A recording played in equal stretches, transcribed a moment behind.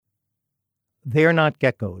They're not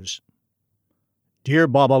geckos. Dear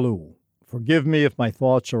Babalu, forgive me if my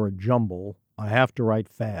thoughts are a jumble. I have to write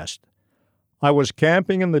fast. I was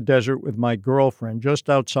camping in the desert with my girlfriend just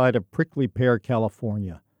outside of Prickly Pear,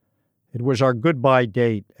 California. It was our goodbye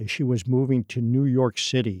date as she was moving to New York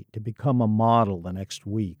City to become a model the next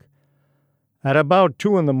week. At about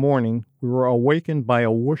 2 in the morning, we were awakened by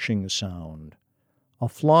a whooshing sound. A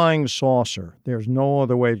flying saucer, there's no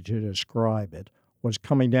other way to describe it, was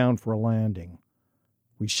coming down for a landing.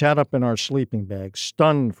 We sat up in our sleeping bags,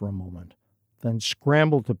 stunned for a moment, then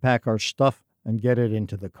scrambled to pack our stuff and get it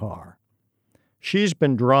into the car. She's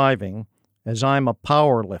been driving, as I'm a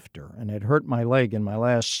power lifter, and it hurt my leg in my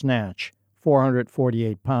last snatch,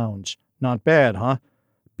 448 pounds. Not bad, huh?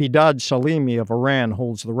 Bidad Salimi of Iran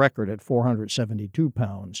holds the record at 472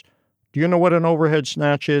 pounds. Do you know what an overhead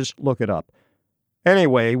snatch is? Look it up.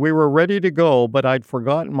 Anyway, we were ready to go, but I'd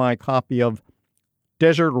forgotten my copy of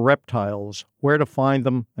Desert Reptiles, Where to Find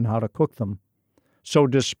Them and How to Cook Them. So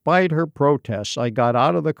despite her protests, I got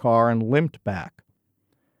out of the car and limped back.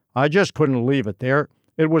 I just couldn't leave it there.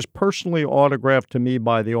 It was personally autographed to me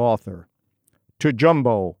by the author. To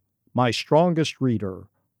Jumbo, my strongest reader,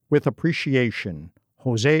 with appreciation,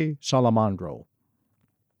 Jose Salamandro.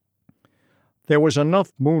 There was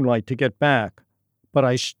enough moonlight to get back, but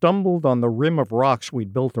I stumbled on the rim of rocks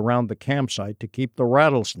we'd built around the campsite to keep the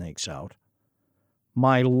rattlesnakes out.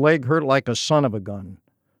 My leg hurt like a son of a gun.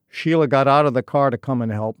 Sheila got out of the car to come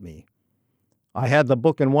and help me. I had the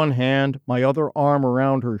book in one hand, my other arm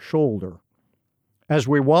around her shoulder. As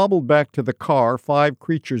we wobbled back to the car, 5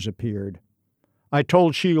 creatures appeared. I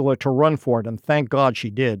told Sheila to run for it, and thank God she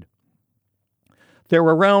did. They're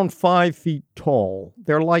around 5 feet tall.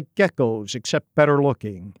 They're like geckos, except better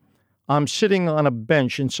looking. I'm sitting on a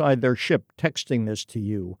bench inside their ship texting this to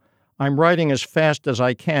you. I'm writing as fast as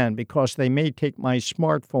I can because they may take my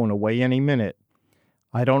smartphone away any minute.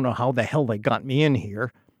 I don't know how the hell they got me in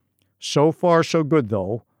here. So far, so good,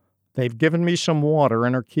 though. They've given me some water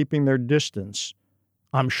and are keeping their distance.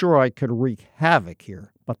 I'm sure I could wreak havoc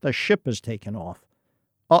here, but the ship has taken off.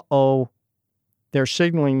 Uh-oh. They're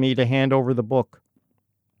signaling me to hand over the book.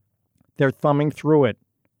 They're thumbing through it.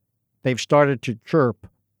 They've started to chirp.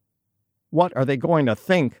 What are they going to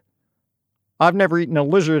think? I've never eaten a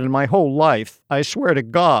lizard in my whole life, I swear to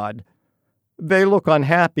God. They look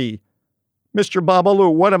unhappy. Mr.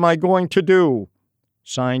 Babalu, what am I going to do?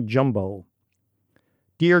 Signed, Jumbo.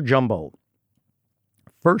 Dear Jumbo,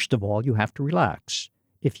 first of all, you have to relax.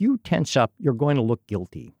 If you tense up, you're going to look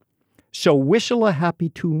guilty. So whistle a happy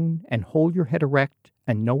tune and hold your head erect,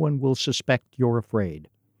 and no one will suspect you're afraid.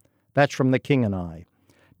 That's from The King and I.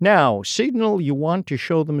 Now, signal you want to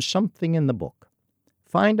show them something in the book.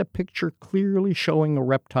 Find a picture clearly showing a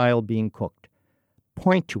reptile being cooked.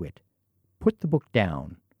 Point to it. Put the book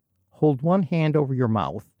down. Hold one hand over your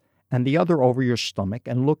mouth and the other over your stomach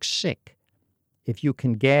and look sick. If you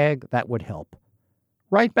can gag, that would help.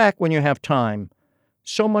 Write back when you have time.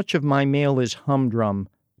 So much of my mail is humdrum.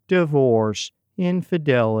 Divorce,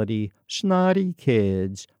 infidelity, snotty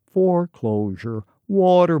kids, foreclosure,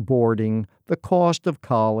 waterboarding, the cost of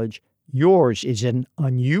college. Yours is an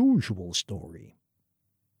unusual story.